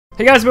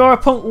Hey guys, we're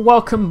Punk.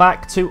 Welcome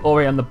back to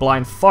Ori and the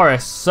Blind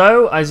Forest.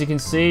 So, as you can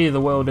see, the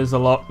world is a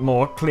lot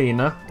more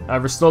cleaner.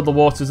 I've restored the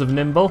waters of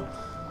Nimble,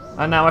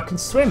 and now I can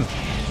swim.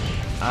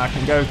 I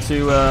can go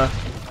to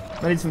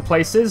many different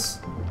places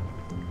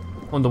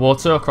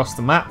underwater across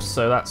the map,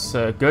 so that's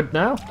good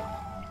now.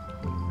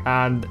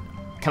 And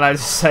can I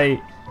just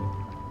say,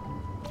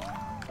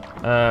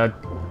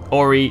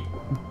 Ori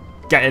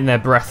getting their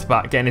breath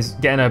back, getting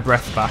her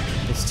breath back.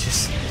 It's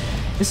just,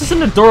 this is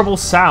an adorable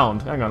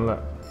sound. Hang on,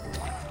 look.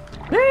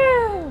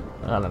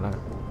 I don't know.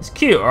 It's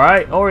cute,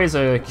 alright? Ori's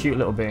a cute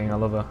little being. I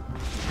love her.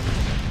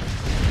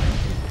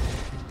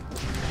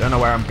 Don't know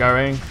where I'm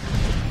going.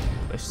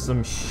 There's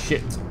some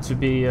shit to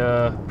be,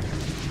 Oh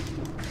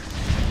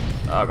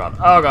god,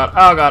 oh god,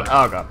 oh god,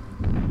 oh god.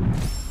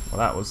 Well,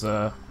 that was,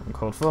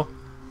 uncalled for.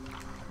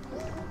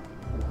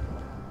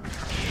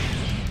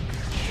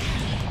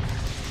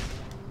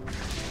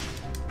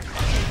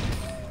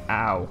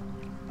 Ow.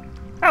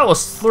 That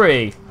was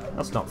 3.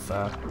 That's not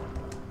fair.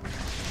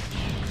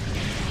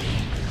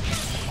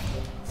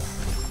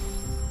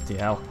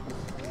 Hell.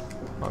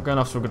 Not going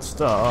off to a good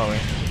start, are we?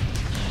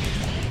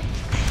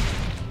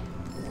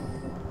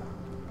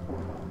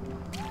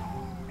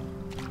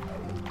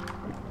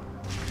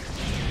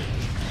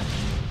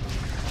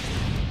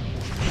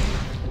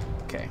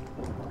 Okay.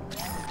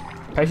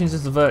 Patience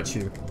is the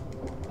virtue.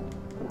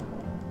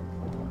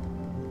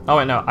 Oh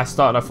wait, no, I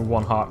started off with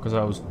 1 heart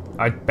because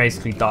I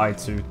basically died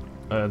to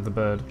the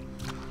bird.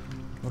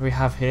 What do we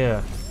have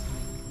here?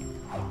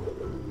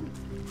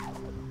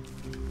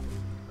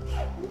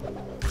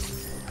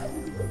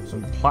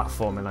 Some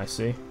platforming, I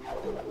see.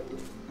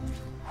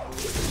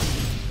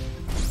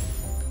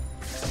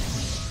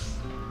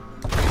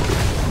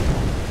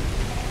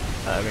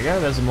 There we go,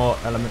 there's a more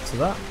element to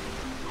that.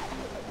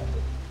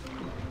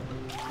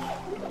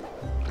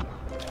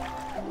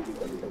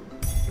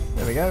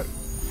 There we go.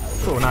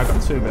 Cool, now I've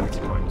got 2 ability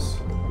points.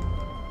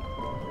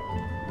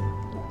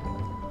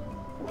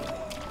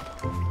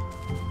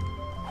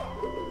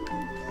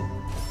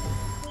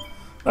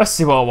 Let's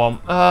see what I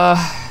want.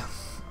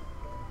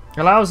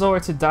 Allows Ori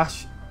to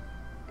dash.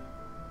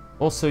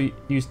 Also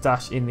use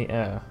dash in the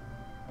air.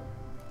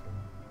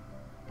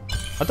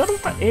 I don't know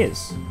what that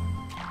is.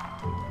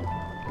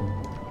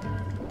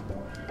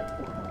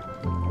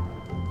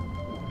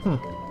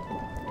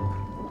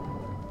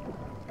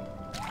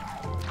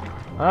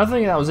 I don't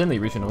think that was in the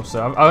original,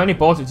 so I only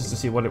bought it just to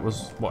see what it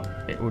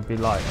would be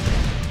like.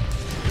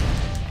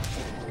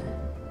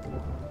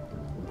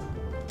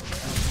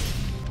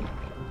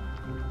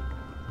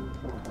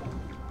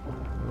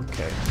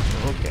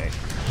 Okay.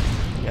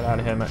 Get out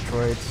of here,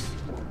 Metroids.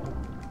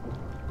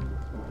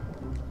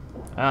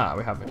 Ah,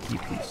 we have a key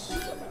piece.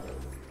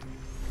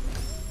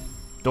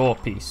 Door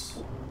piece.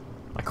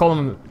 I call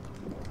them...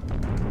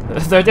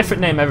 They're a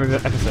different name every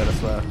episode, I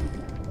swear.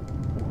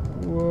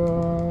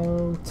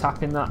 Whoa.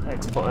 Tapping that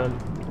X button.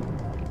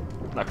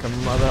 Like a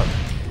mother.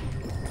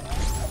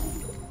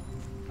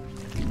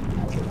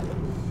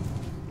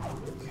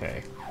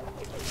 Okay.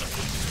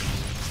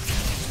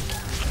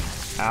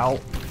 Ow.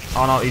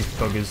 Oh no, these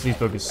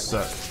buggers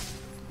suck.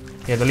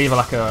 Yeah, they leave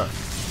like a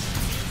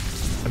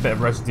bit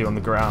of residue on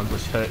the ground,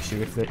 which hurts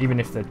you even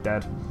if they're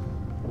dead.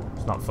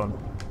 It's not fun.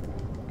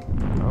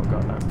 Oh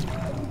god, no.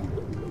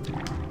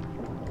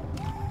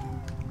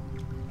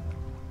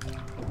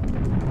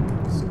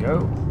 Let's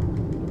go.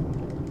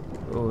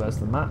 Oh, there's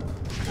the map.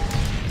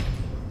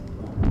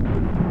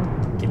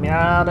 Get me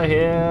out of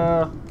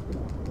here.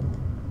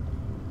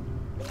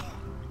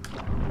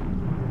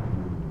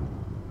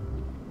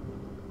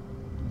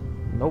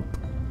 Nope.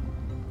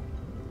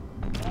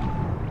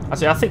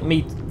 Actually, I think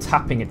me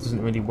tapping it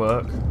doesn't really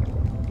work.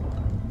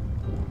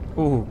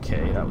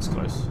 Okay, that was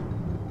close.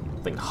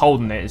 I think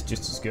holding it is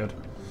just as good.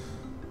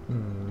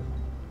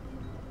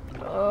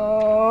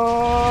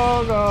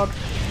 Oh god.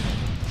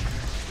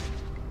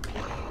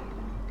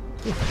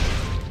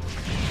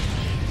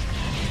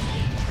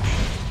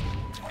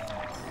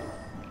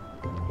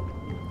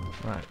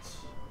 Right.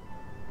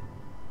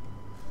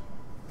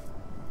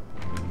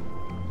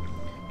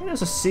 I think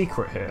there's a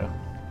secret here.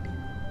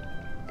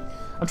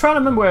 I'm trying to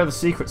remember where the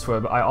secrets were,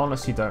 but I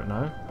honestly don't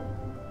know.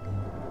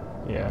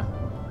 Yeah.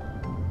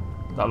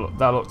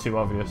 That looked too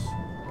obvious.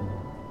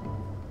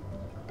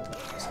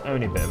 It's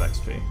only a bit of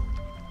XP.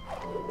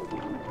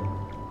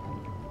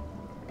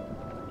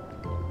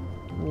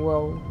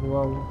 Whoa,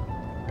 whoa.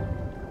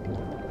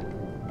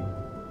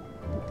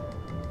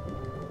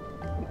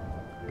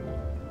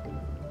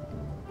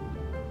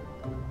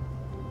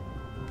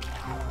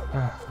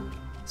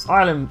 This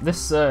island,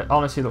 this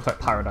honestly looks like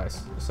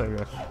paradise. It's so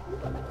good.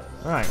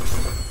 Alright.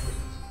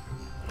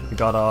 We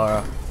got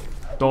our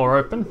door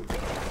open.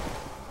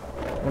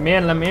 Let me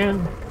in, let me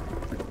in.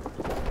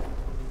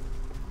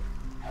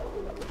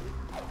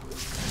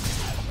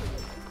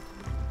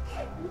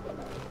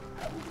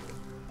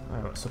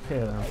 Alright, what's up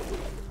here then?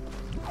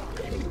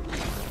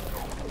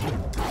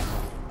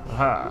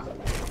 Aha.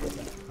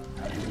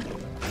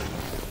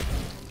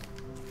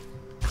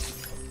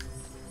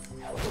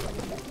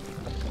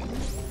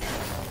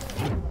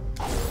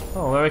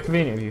 Oh, very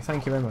convenient of you.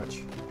 Thank you very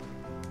much.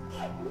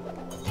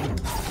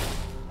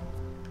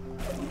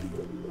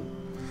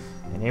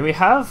 And here we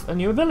have a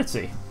new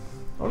ability.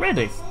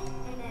 Already.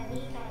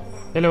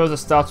 Ilya was the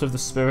starter of the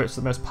spirits,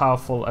 the most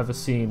powerful ever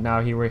seen.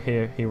 Now he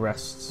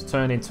rests.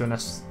 Turn into an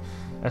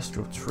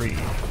astral tree.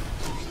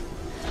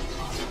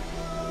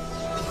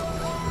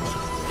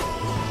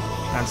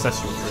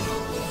 Ancestral tree.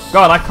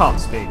 God, I can't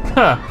speak.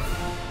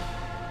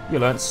 You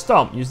learned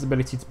Stomp. Use the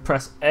ability to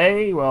press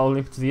A while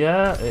leaping to the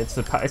air. It's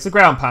a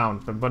ground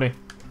pound, buddy.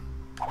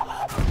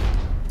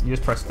 You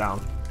just press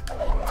down.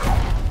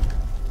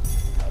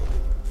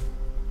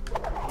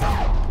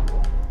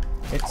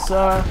 It's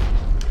a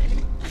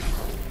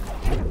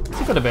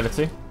good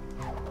ability.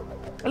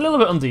 A little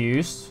bit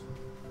underused.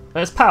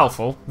 It's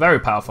powerful. Very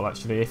powerful,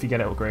 actually, if you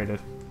get it upgraded.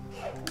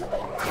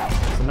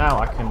 So now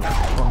I can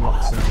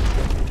unlock some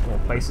more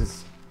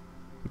places.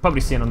 You'll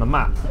probably see it on the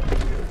map.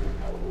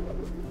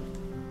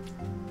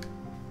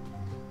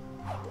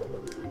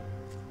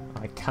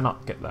 I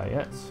cannot get there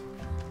yet.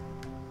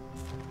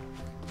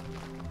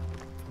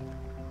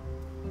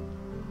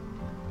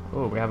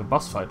 Oh, we have a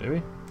boss fight, do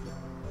we?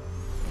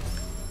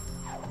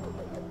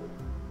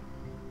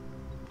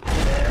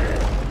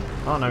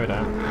 Oh, no we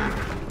don't.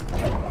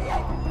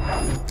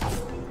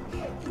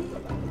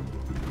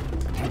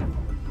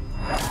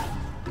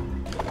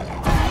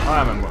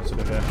 I remember what to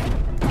do here.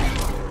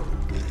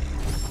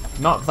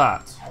 Not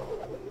that.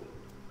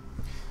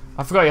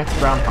 I forgot you had to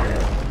ground pound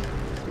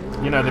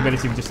it. You know, the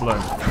ability we just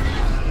learned.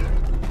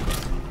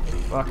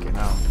 Fucking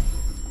hell.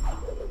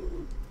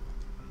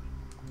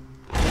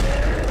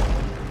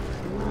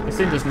 This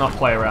thing does not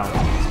play around.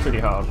 It's pretty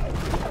hard.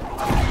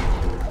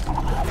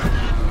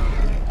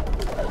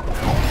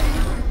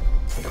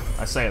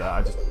 I say that,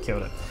 I just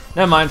killed it.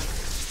 Never mind.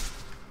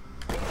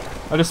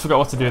 I just forgot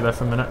what to do there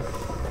for a minute.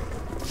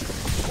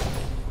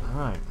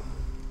 Alright.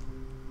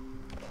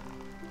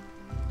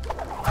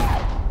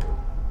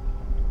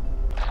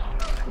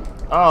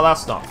 Oh,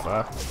 that's not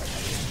fair.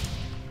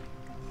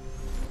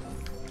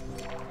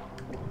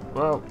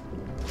 Well,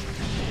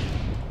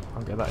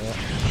 I'll get that yet.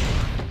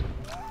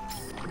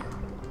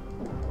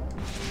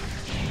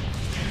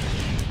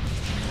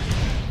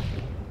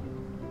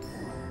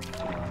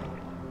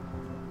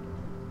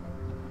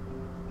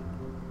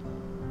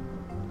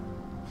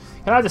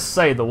 Can I just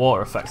say the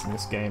water effects in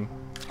this game?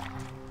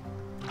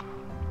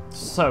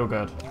 So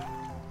good.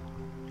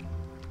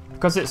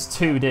 Because it's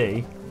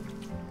 2D.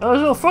 Oh, there's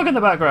a little frog in the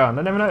background.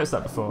 I never noticed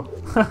that before.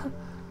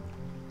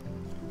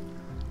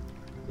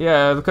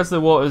 Yeah, because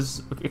the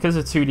water's it's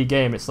a 2D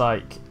game. It's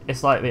like a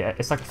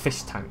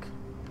fish tank.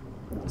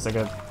 It's like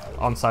a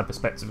on-side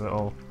perspective of it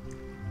all.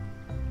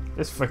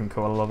 It's freaking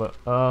cool. I love it.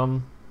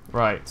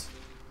 Right.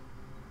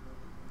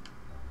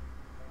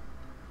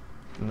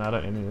 No, I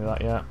don't need to do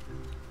that yet.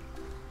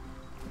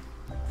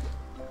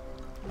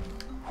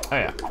 Oh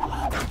yeah.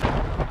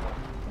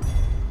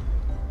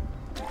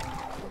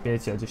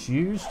 Ability I just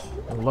used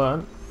and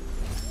learned.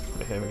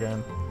 Put it here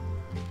again.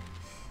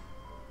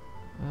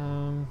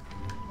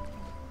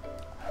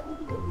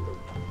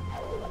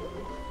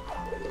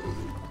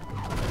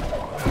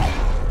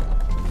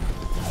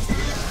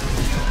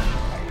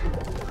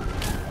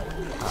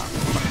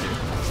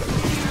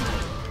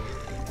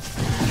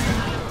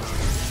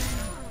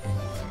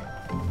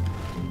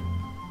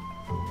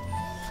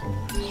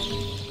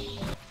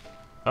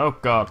 Oh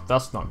god,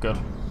 that's not good.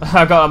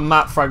 I got a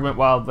map fragment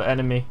while the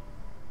enemy.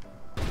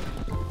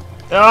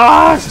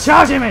 Ah, oh, it's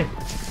charging me!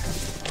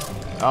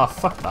 Oh,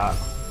 fuck that.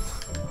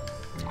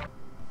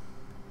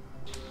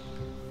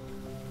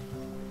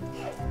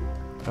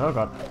 Oh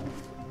god.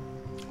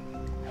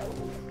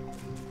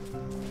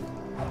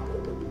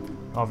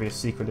 Obvious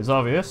secret is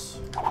obvious.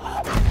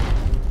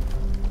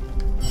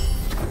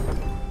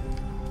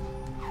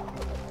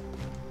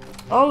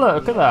 Oh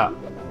look at that.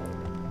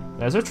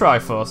 There's a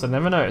Triforce, I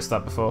never noticed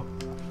that before.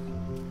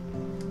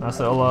 Nice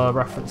little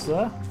reference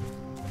there.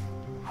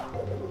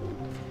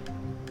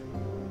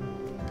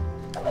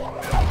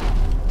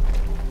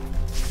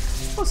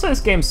 I'd say this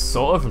game's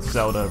sort of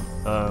Zelda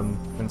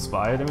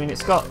inspired. I mean,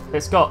 it's got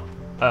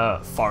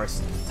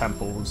forest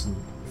temples and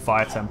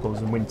fire temples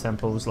and wind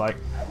temples, like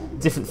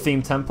different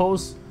themed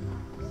temples,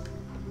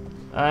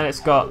 and it's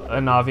got a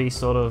Navi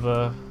sort of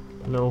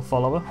little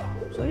follower.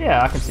 So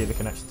yeah, I can see the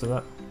connection to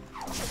that.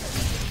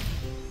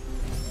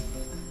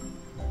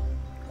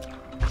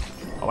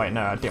 Oh wait,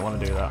 no, I didn't want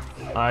to do that.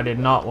 I did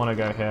not want to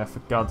go here. For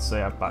God's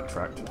sake, I've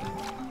backtracked.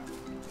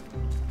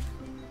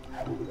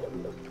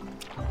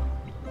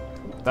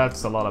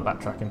 That's a lot of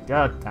backtracking.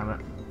 God damn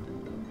it.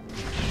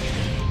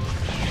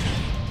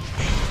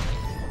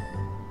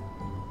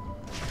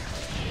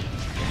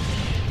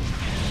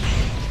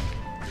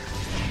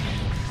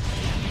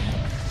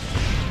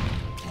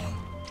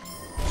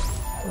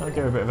 I'll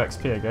give a bit of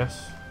XP, I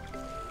guess.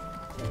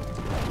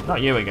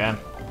 Not you again.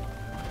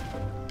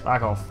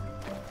 Back off.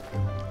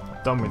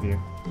 Done with you.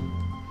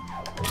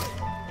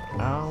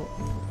 Ow.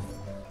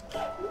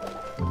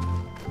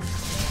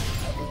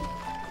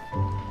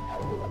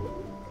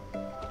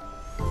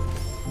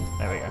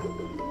 There we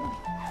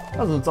go.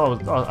 That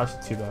was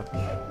actually too bad.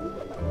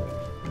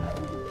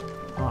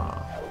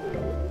 Ah.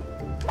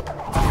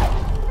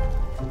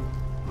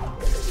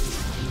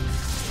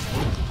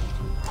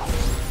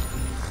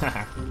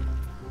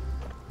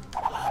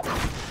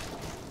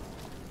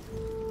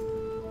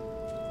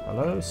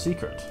 Hello,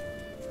 secret.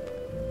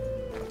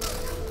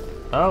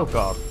 Oh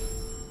god.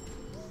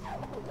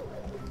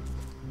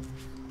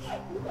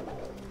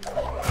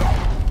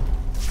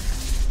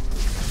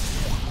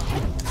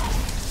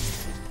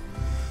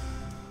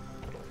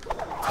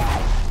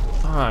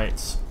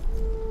 Alright.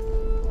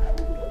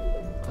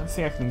 I don't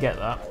think I can get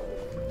that.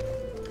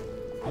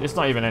 It's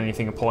not even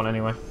anything important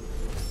anyway.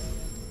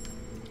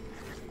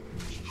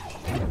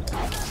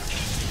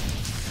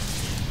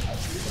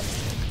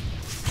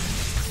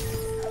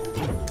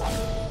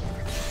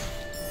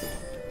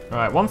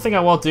 Alright, one thing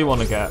I do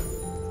want to get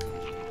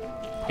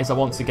is I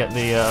want to get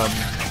the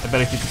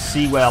ability to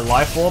see where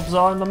life orbs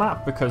are in the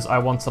map, because I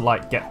want to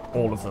like get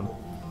all of them.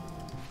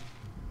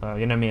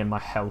 You know me and my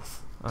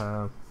health.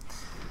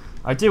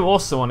 I do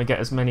also want to get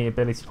as many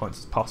ability points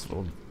as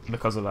possible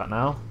because of that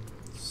now.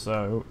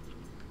 So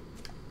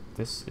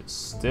this is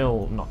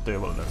still not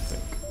doable, I don't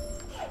think.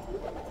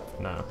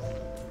 No.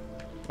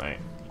 Wait.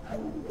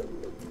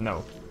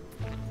 No.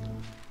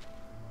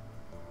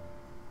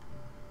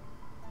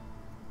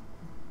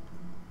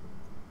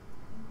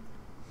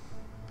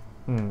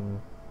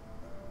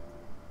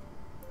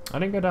 I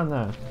didn't go down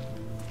there.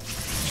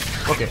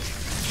 Okay.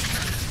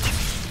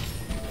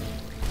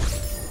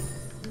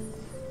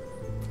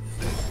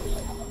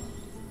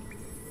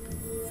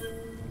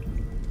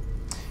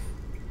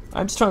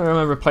 I'm just trying to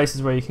remember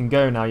places where you can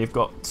go now. You've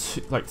got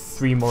like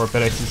 3 more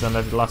abilities than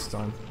I did last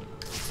time.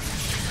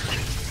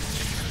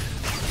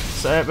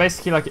 So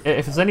basically, like,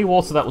 if there's any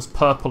water that was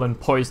purple and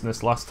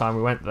poisonous last time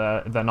we went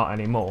there, they're not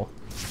anymore.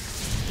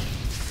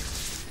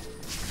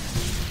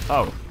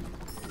 Oh.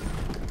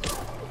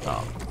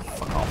 Oh,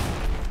 fuck off.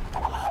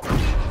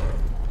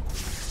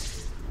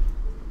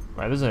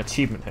 Right, there's an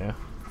achievement here.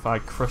 If I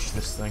crush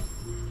this thing.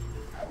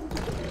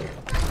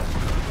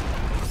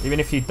 Even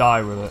if you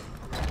die with it.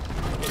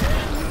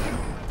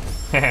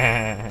 See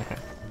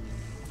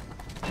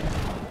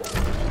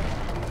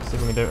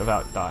if we can do it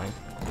without dying.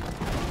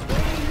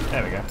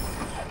 There we go.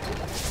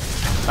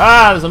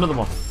 Ah, there's another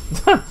one.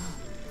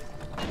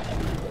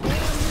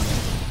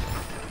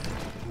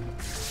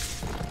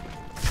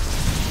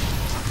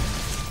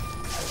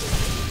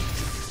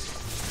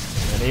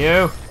 Ready,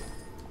 you?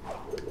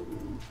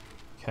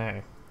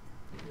 Okay.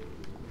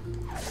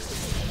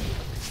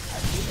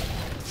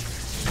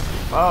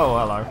 Oh,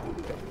 hello.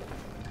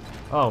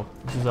 Oh,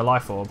 this is a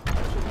life orb.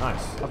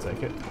 Nice, I'll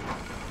take it.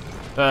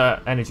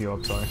 Energy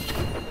orb, sorry.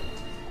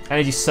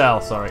 Energy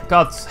cell, sorry.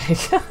 God's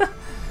sake.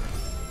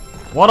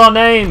 What are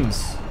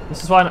names?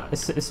 This is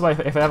why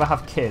if I ever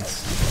have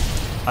kids,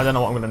 I don't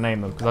know what I'm going to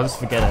name them, because I'll just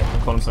forget it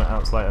and call them something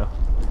else later.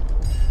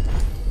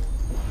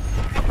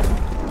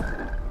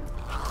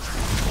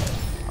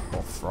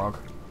 Poor frog.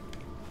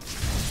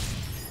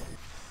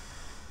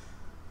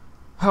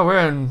 Oh,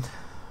 we're in...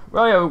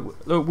 Well, yeah,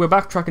 we're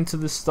backtracking to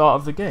the start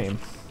of the game.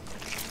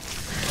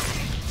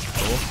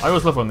 Cool. I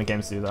always love when the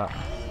games do that.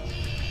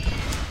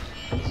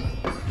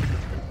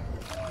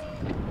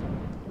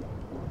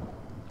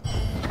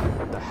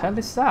 What the hell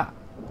is that?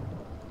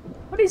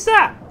 What is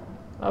that?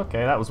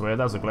 Okay, that was weird.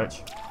 That was a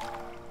glitch.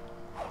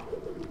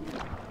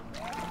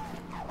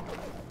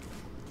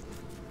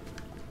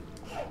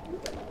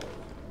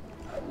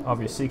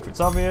 Obvious secrets,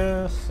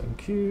 obvious.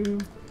 Thank you.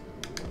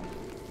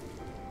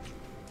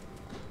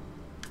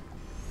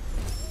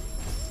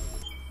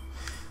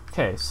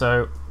 Okay,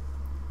 so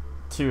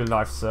 2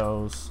 life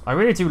cells. I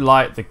really do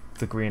like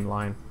the green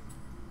line.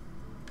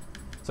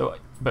 So,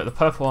 but the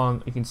purple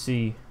one, you can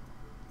see.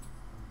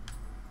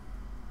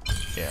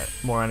 Yeah,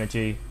 more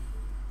energy.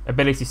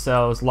 Ability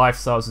cells, life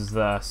cells is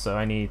there, so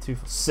I need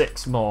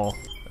 6 more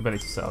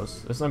ability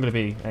cells. It's not going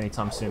to be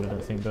anytime soon, I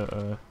don't think,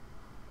 but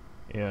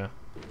yeah.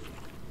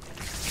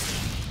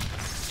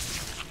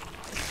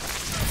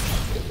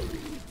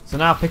 So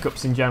now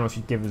pickups in general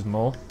should give us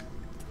more.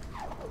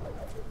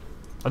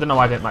 I don't know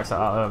why I didn't max that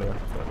out earlier,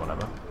 but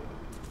whatever.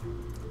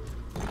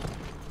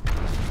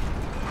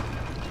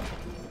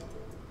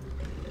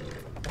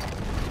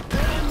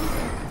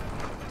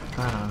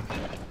 Ah.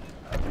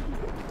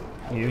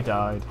 You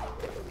died.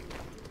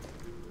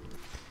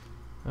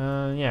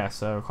 Yeah,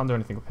 so I can't do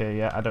anything up here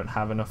yet. I don't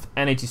have enough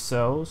energy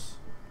cells.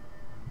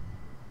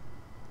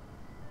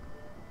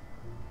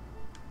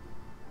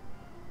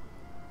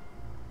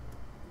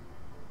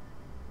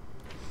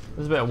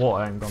 There's a bit of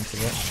water I haven't gone to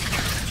yet.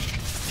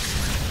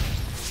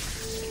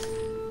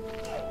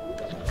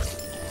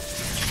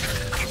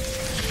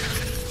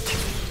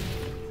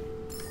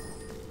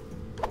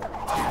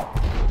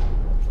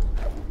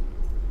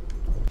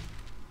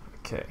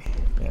 Okay,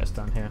 yeah, it's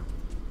down here.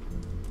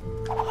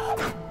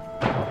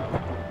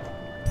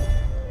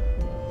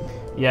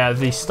 Yeah,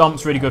 the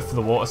stomp's really good for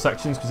the water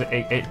sections because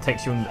it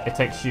takes you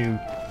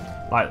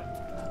like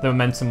the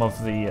momentum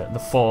of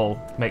the fall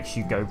makes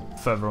you go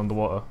further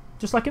underwater,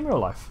 just like in real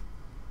life.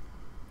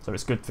 So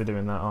it's good for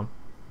doing that on.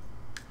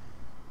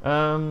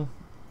 There's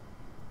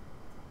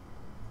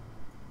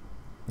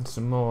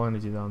some more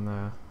energy down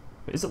there.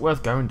 But is it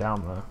worth going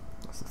down there?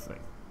 That's the thing.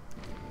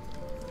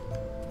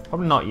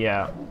 Probably not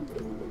yet.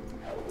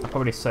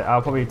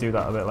 I'll probably do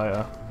that a bit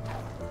later.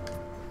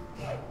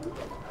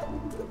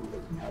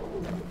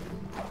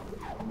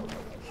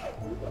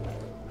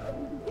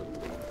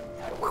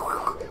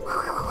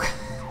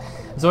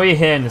 That's all you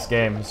hear in this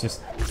game. It's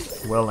just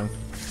whirling.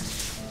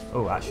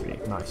 Oh, actually,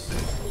 nice.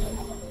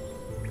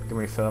 Can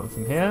we refill it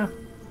from here?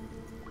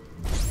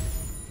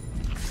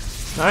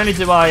 Not only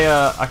do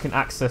I can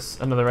access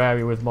another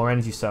area with more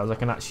energy cells, I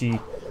can actually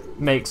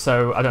make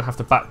so I don't have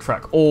to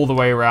backtrack all the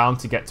way around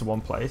to get to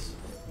one place.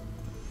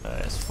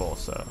 It's 4,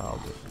 so I'll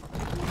do.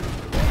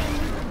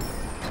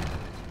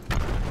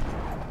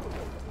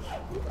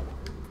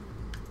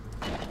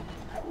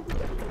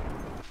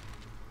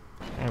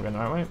 I'm going the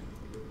right way.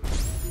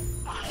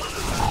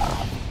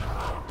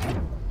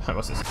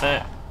 What's this?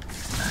 There.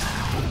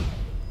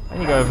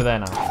 And you go over there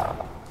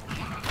now.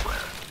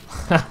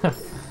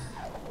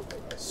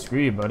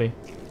 Screw you, buddy.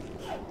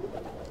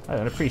 I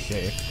don't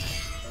appreciate you.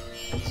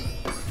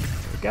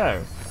 There we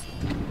go.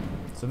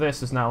 So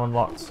this is now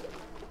unlocked.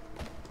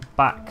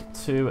 Back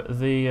to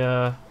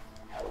the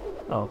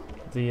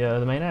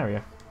the main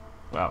area.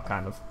 Well,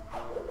 kind of.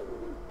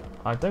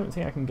 I don't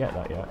think I can get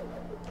that yet.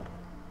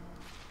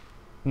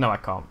 No, I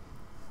can't.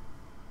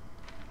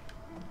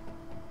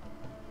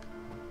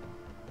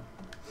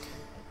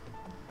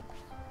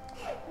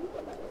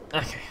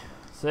 Okay,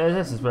 so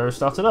this is where we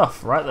started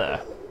off, right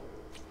there.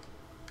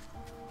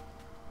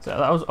 So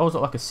that was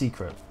also like a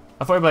secret.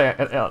 I thought it'd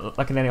be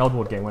like in any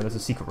Oddworld game where there's a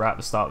secret right at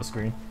the start of the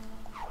screen.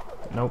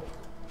 Nope.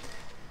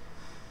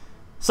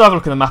 So I've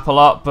looked at the map a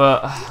lot,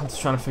 but I'm just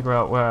trying to figure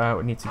out where I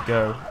would need to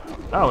go.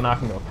 Oh, now I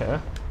can go up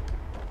here.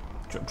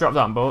 Drop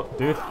down, boat,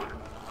 dude.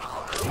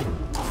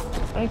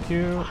 Thank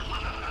you.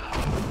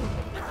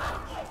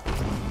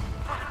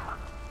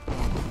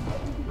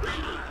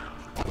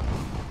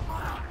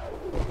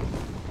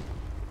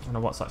 I don't know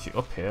what's actually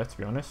up here, to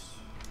be honest.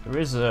 There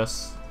is a...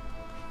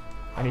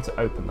 I need to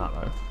open that,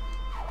 though.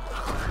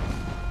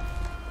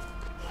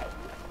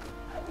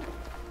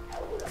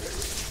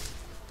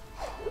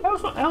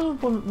 I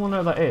don't want to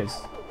know what that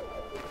is.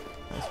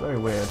 It's very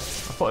weird. I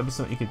thought it'd be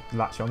something you could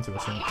latch onto or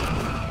something.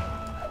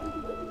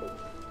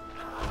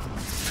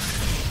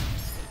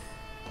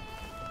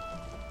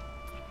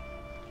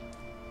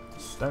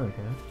 Stone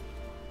here.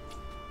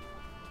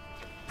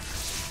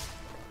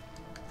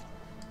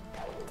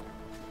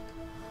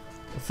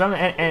 If found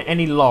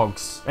any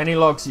logs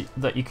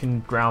that you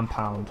can ground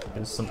pound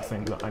is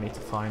something that I need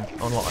to find.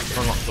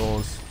 Unlock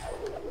doors.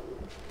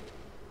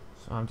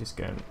 So I'm just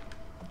going.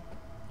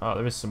 Oh,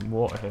 there is some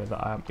water here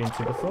that I haven't been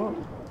to before.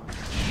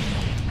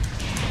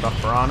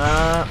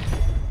 Piranha.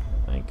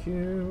 Thank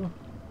you.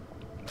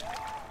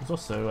 There's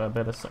also a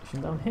better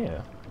section down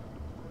here.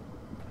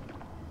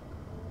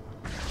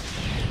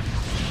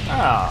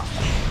 Ah.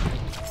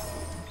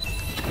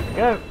 There we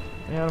go.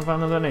 We have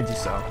another energy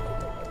cell.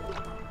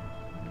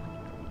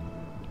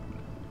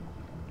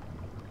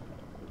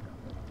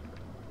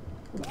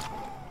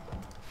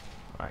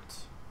 Right.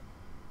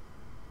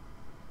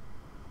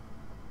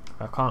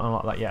 I can't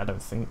unlock that yet, I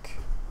don't think.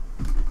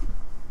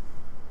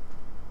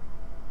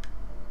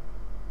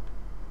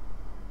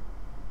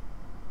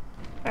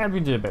 And we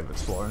can do a bit of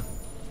exploring.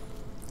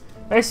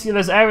 Basically,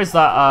 there's areas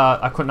that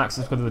I couldn't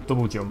access because of the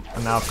double jump,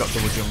 and now I've got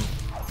double jump.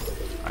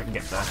 I can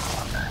get there.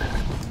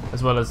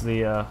 As well as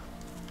the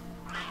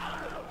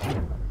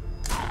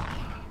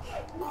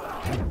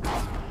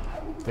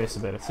this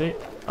ability.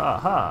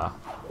 Aha!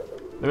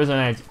 There is an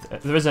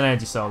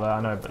energy cell there,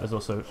 I know, but there's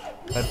also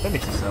an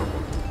ability cell.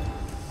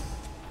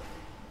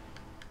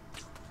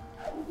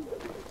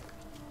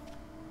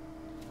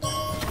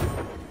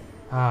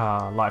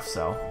 Ah, life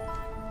cell.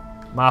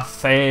 My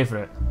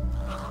favourite.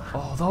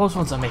 Oh, those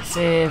ones are my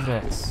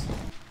favourites.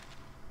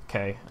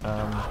 Okay,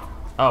 oh,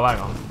 hang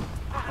on.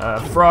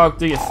 Frog,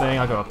 do your thing,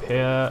 I'll go up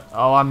here.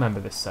 Oh, I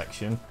remember this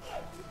section.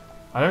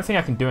 I don't think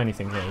I can do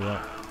anything here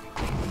yet.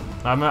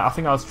 I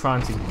think I was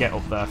trying to get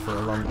up there for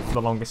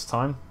the longest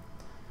time.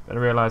 But I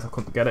realised I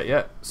couldn't get it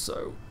yet,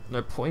 so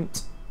no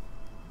point.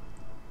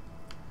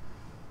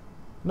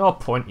 No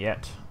point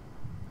yet.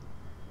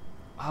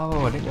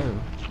 Oh, I didn't go.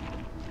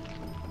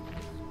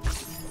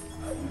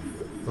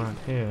 Right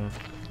here.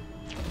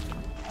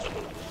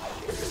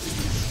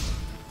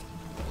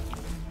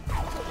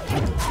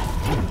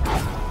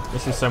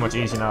 This is so much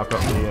easier now I've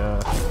got the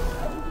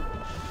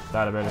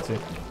that ability.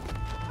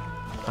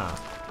 Ah.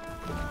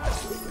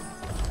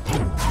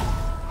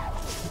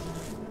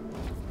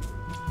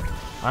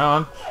 Hang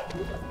on.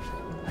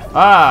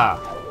 Ah!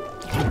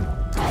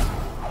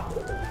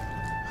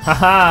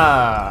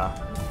 Haha!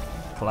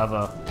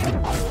 Clever.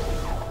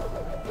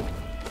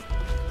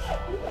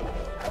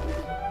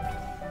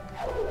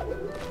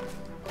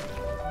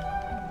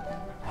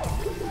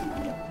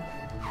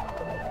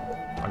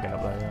 I'll get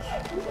up there, yeah.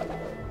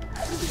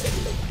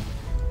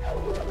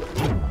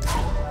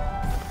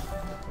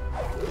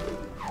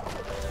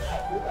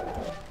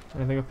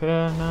 Anything up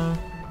here? No.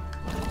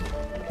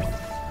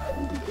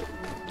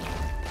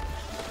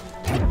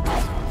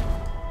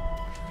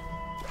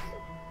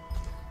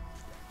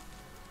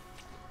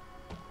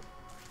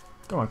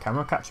 Go on,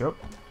 camera, catch up.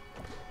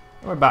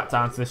 We're back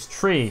down to this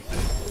tree.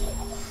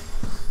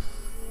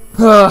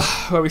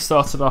 Where we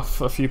started off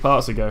a few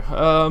parts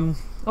ago.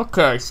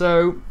 Okay,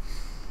 so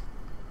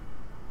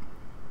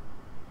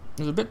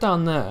there's a bit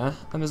down there,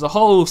 and there's a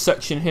whole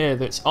section here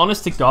that's,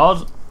 honest to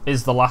God,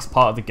 is the last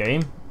part of the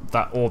game.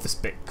 Or this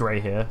bit grey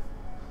here.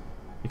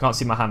 You can't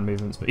see my hand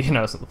movements, but you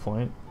know that's not the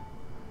point.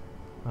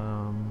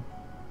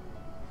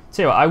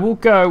 So I will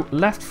go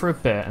left for a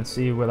bit and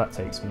see where that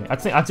takes me. I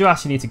think I do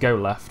actually need to go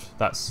left.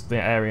 That's the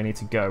area I need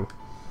to go.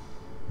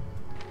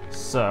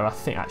 So I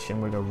think actually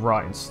I'm going to go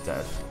right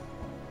instead.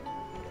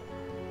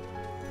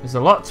 There's a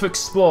lot to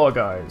explore,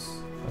 guys.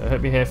 I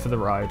hope you're here for the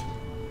ride.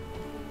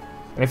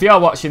 And if you are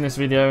watching this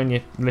video and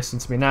you listen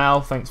to me now,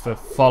 thanks for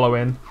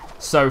following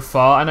so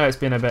far. I know it's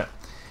been a bit...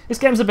 This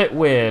game's a bit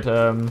weird.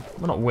 Well,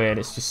 not weird,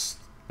 it's just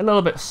a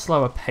little bit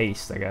slower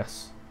paced, I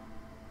guess.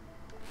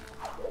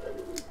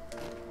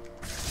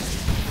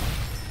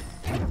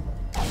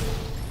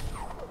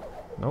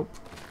 Nope.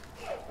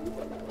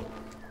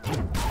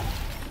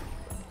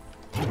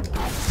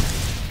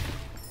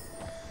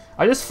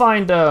 I just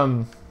find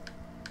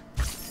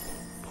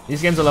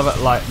these games I love it,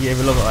 like, you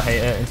either love it or hate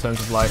it in terms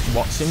of like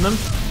watching them.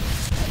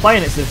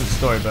 Playing it's a different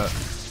story, but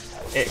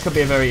it could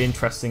be a very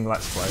interesting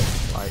let's play.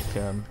 Like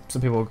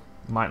some people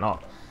might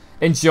not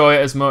enjoy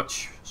it as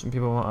much. Some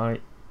people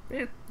might,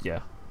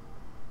 yeah.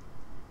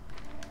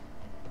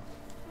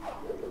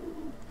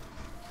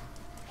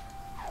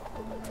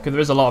 Because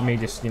there is a lot of me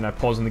just, you know,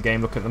 pausing the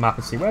game, looking at the map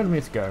and see where do we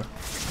need to go.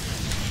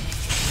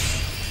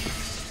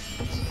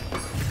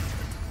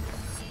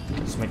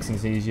 Just makes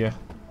things easier.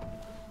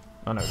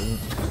 Oh no, it doesn't.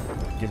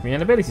 Just gives me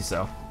an ability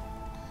cell.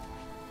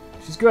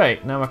 Which is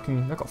great. Now I've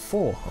got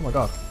 4. Oh my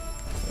god.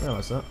 I didn't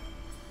realise that.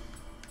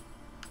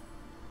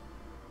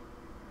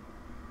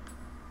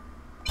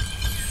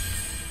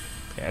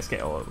 Yeah, let's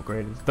get all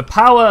upgraded. The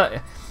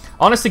power,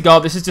 honest to God,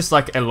 this is just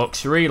like a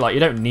luxury. Like,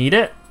 you don't need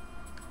it.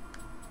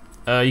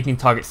 You can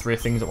target 3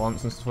 things at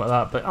once and stuff like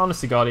that. But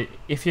honest to God,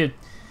 if you're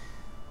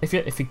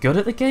good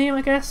at the game,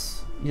 I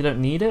guess you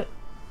don't need it.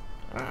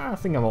 I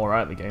think I'm all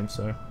right at the game,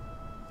 so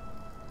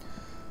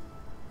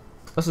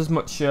that's as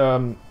much you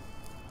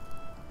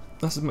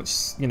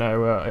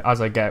know as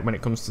I get when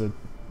it comes to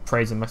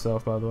praising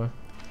myself. By the way,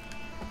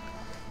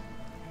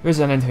 there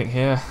isn't anything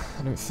here,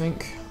 I don't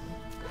think.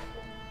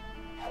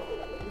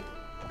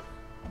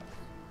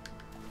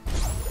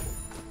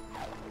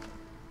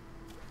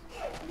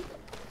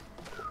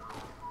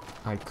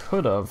 I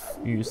could have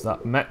used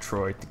that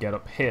Metroid to get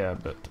up here,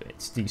 but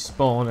it's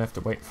despawned. I have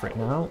to wait for it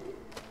now.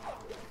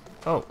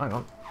 Oh, hang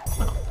on.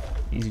 Oh,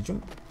 easy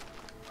jump.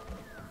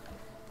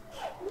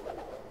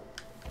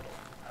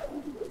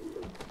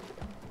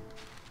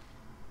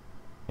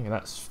 I think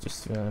that's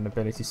just an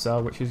ability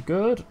cell, which is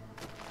good.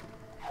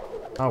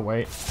 Oh,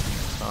 wait.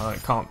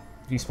 It can't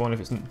despawn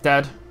if it's not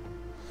dead.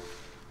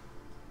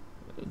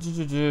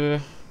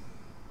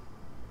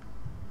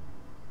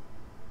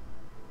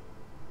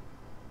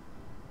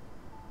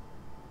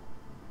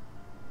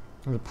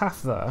 There's a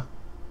path there.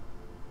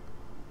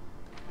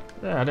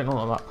 Yeah, I didn't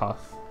know that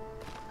path.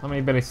 How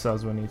many ability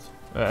cells do I need?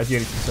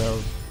 Agility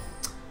cells.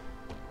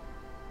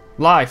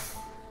 Life.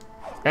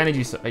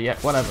 Energy cells. Yeah,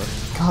 whatever.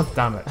 God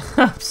damn it.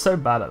 I'm so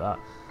bad at that.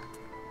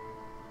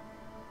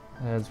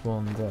 There's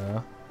one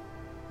there.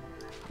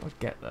 I'll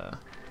get there.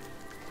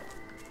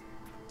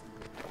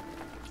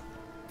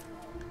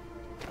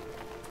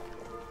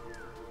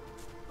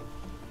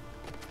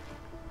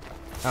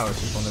 Oh,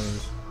 it's just one of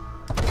these.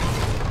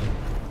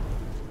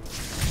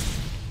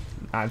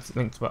 Add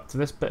links up to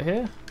this bit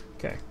here.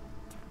 Okay.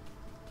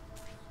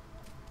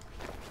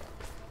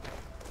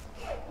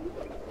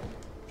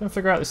 Trying to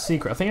figure out the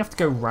secret. I think I have to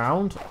go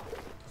round,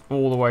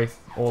 all the way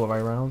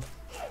around.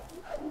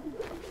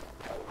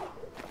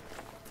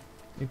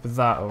 Either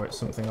that or it's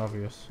something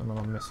obvious, and then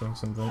I'm missing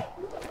something.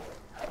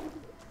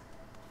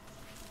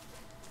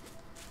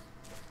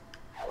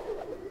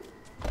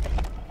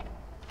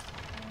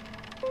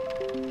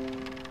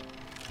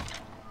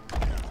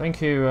 Thank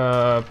you,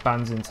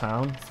 Bands in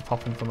Town, for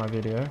popping for my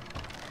video.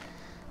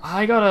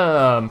 I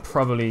gotta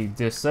probably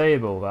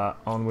disable that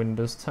on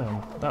Windows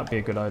 10. That'd be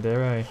a good idea,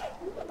 eh?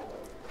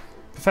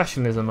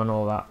 Professionalism and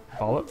all that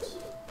bollocks.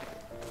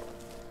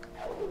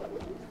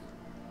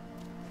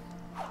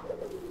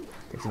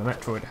 Okay, so the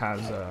Metroid has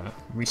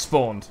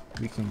respawned.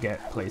 We can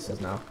get places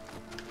now.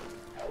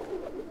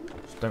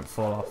 Just don't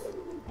fall off.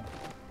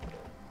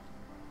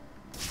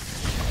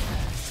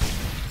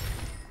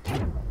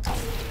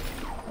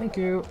 Thank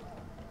you.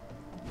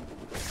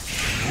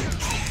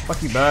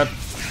 Fuck you, bird.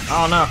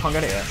 Oh no, I can't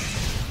get it yet.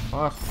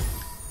 Oh.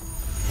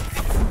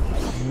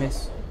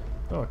 Miss.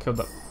 Oh, I killed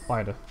that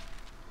spider.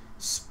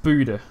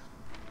 Spooder.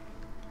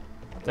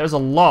 There's a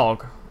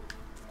log.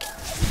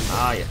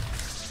 Ah, yeah.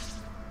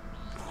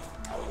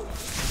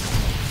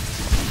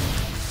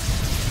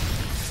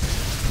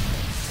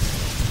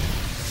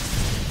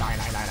 Die,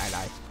 die, die, die,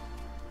 die.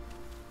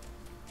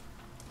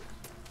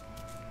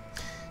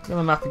 Go on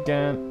the map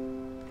again.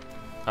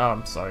 Oh,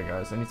 I'm sorry,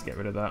 guys. I need to get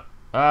rid of that.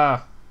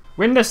 Ah.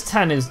 Windows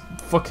 10 is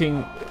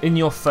fucking in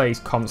your face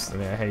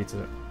constantly. I hate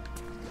it.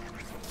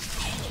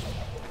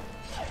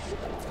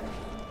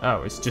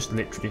 Oh, it's just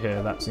literally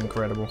here. That's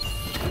incredible.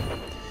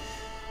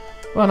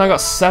 Well, and I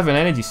got 7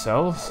 energy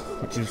cells,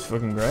 which is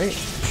fucking great.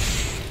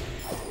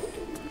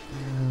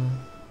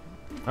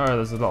 Oh,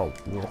 there's a lot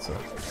of water.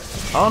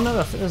 Oh no,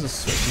 I think there's a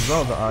switch as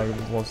well that I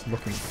was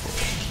looking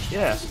for.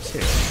 Yes, it's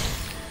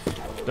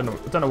here.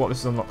 Don't know what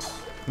this unlocks.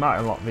 Might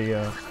unlock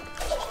the.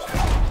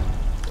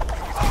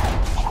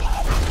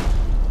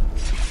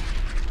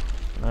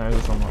 No,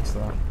 this unlocks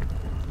that.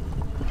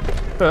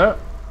 But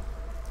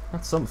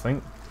that's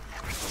something.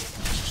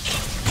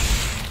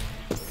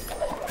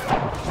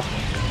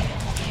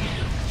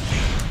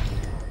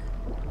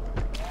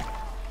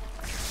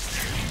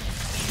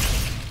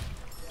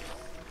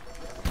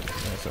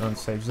 So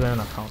unsave zone,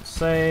 I can't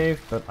save,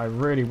 but I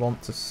really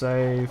want to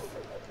save.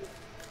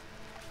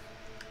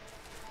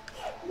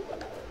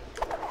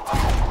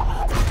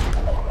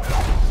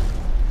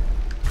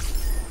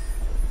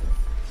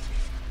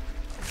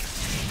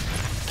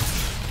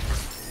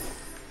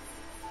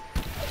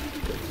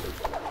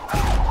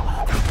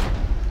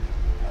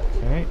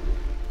 Okay.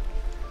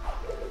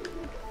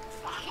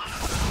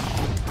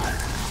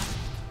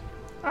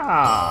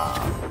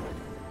 Ah,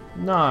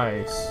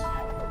 nice.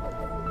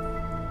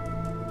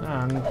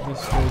 And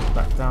this goes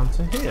back down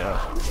to here.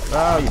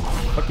 Oh, you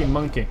fucking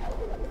monkey.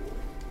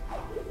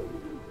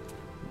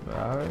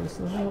 Is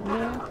the hole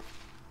there?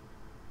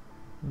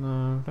 No,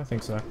 I don't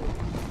think so.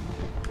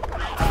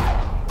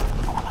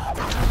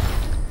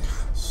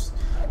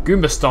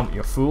 Goomba stomp,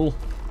 you fool.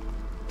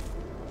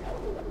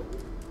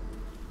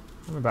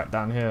 We're back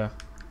down here.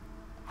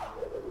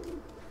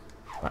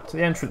 Back to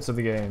the entrance of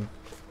the game.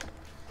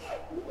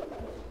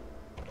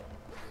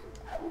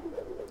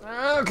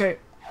 Okay.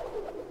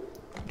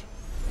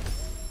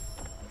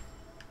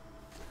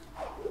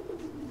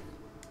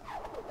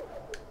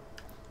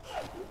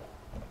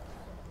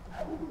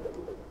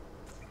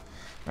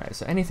 Right,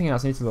 so anything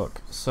else I need to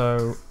look.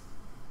 So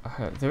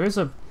there is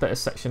a better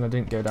section I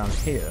didn't go down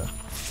here,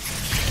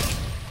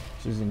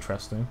 which is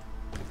interesting.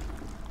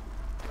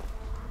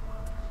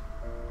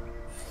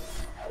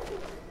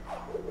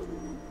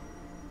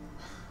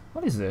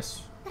 What is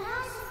this?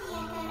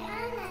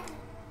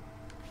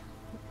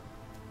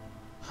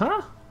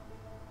 Huh?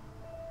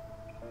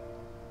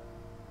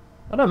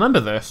 I don't remember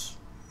this.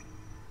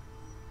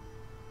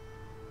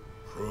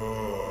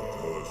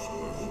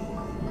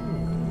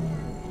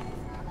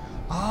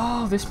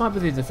 Oh, this might be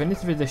the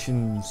Definitive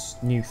Edition's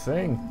new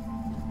thing.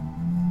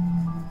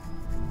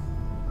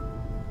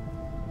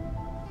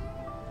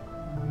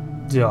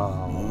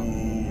 Duh.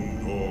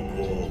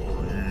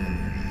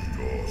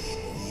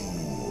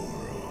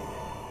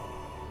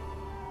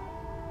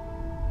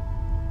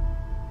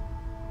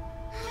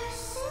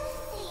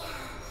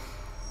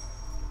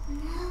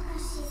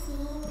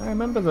 I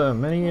remember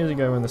them many years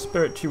ago when the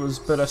Spiritu was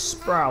but a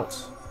sprout.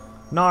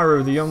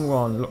 Naru, the young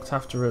one, looked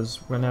after us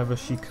whenever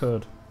she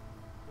could.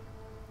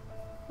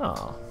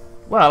 Oh.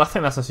 Well, I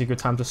think that's actually a good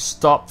time to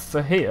stop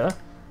for here,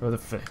 or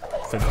for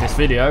this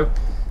video.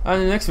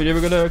 And in the next video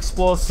we're going to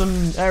explore some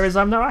areas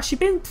I've never actually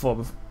been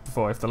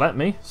before if they let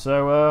me.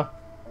 So,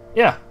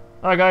 yeah.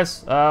 Alright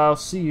guys, I'll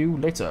see you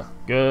later.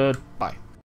 Goodbye.